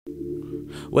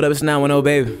What up, it's 910,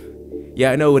 baby.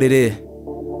 Yeah, I know what it is.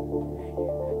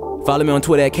 Follow me on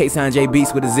Twitter at KaSaunJ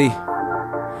Beats with a Z.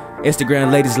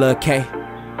 Instagram, ladies love K.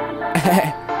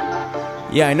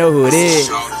 Yeah, I know who it is.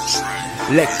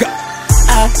 Let go.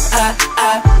 I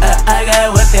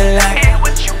got what they like.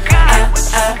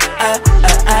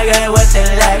 I got what they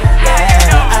like. Yeah.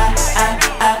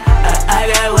 I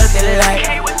got what they like.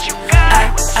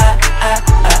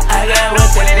 I got what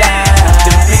they like.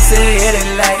 The mixer, yeah, they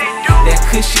like. That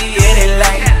cushy, yeah, they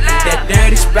like. That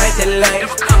dirty Sprite, they like.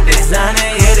 Designer,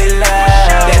 yeah, they like.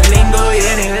 That lingo,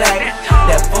 yeah, they like.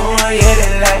 That phone, yeah,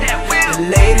 they like. The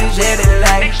ladies, yeah, they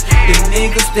like. The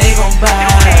niggas, they gon' buy.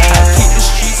 I keep the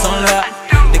streets on lock.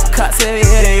 The cops, yeah,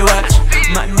 they watch.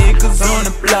 My niggas on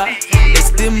the block. They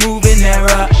still moving that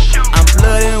rock. I'm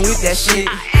flooding with that shit.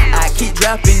 I keep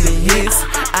dropping the hits.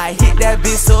 I hit that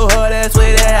bitch so hard, that's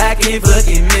way that I can't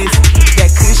fucking miss. That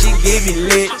cushy get me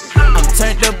lit. I'm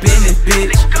turned up in this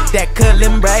bitch. That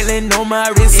Cullen Brightland on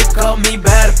my wrist, it caught me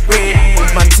by the bread.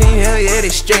 My team, hell yeah,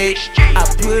 they straight. I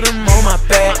put them on my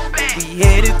back. We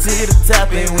headed to the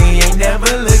top and we ain't never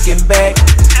looking back.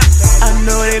 I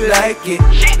know they like it.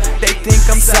 They think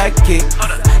I'm psychic.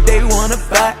 They wanna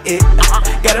buy it.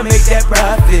 Gotta make that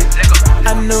profit.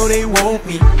 I know they want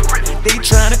me. They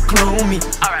tryna clone me.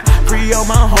 Free all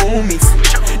my homies.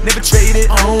 Never traded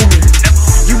on me.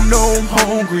 You know I'm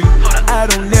hungry. I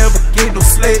don't never get no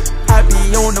sleep. I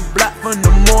be on the block from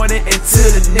the morning until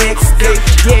the next day.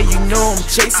 Yeah, you know I'm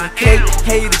chasing cake.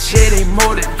 Haters, yeah, they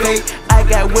motivate. I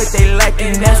got what they like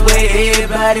and that's what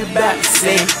everybody about to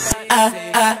say.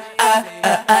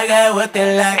 I got what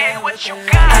they like.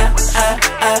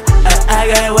 I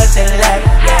got what they like.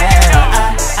 Yeah.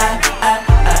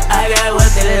 I got what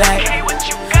they like.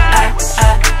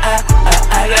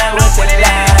 I got what they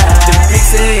like. The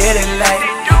mixer, yeah, they like.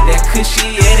 That cushy,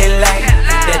 yeah, they like.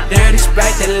 That dirty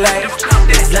Sprite, they like.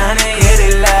 Designer, yeah,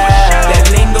 they like. That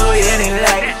lingo, yeah, they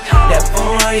like. That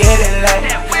phone, yeah, they like.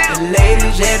 The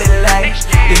ladies, yeah, they like.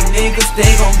 The niggas, they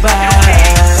gon' buy.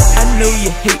 I know you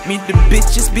hate me, the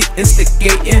bitches be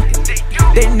instigating.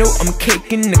 They know I'm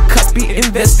caking, the cops be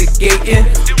investigating.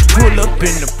 Pull up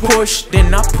in the Porsche,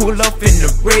 then I pull off in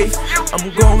the Wraith.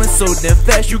 I'm going so damn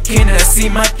fast, you cannot see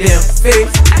my damn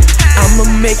face. I'ma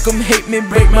make them hate me,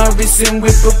 break my wrist and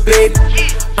whip a baby.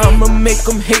 I'ma make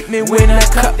them hate me when I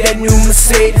cop that new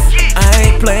Mercedes. I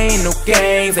ain't playing no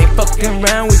games, ain't fucking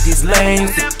around with these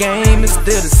lames. The game is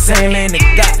still the same and the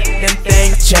goddamn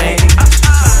thing changed.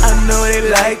 I know they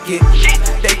like it,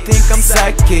 they think I'm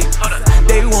psychic.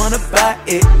 They wanna buy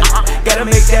it, gotta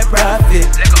make that profit.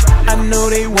 I know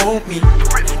they want me,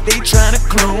 they tryna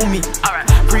clone me.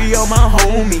 Free all my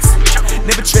homies,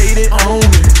 never traded on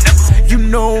me. You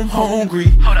know I'm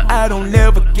hungry, I don't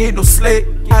never get no sleep.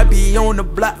 I be on the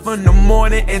block from the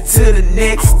morning until the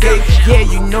next day. Yeah,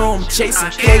 you know I'm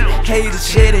chasing cake.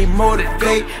 Haters, yeah, they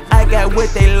motivate. I got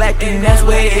what they like and that's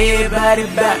what everybody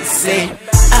about to say.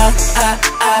 I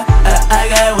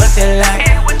got what they like.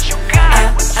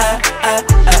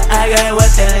 I got what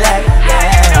they like.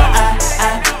 Yeah.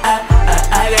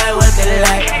 I got what they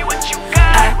like.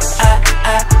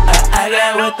 I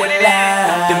got what they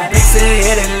like. The mixer,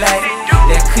 yeah, they like.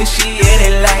 That cushy, yeah,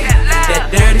 they like. That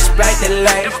dirty Sprite, they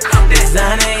like.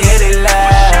 Designer, yeah, they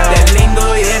like. That lingo,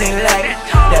 yeah, they like.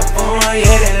 That phone,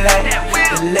 yeah, they like.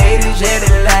 The ladies, yeah,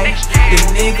 they like. The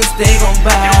niggas, they gon' buy.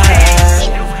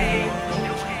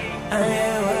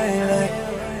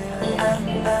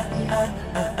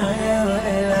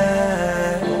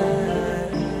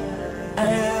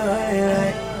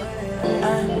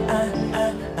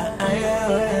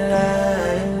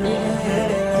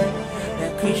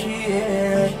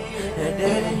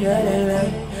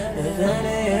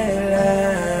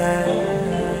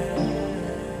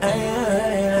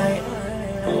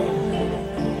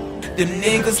 Them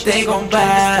niggas, they gon'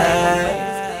 buy.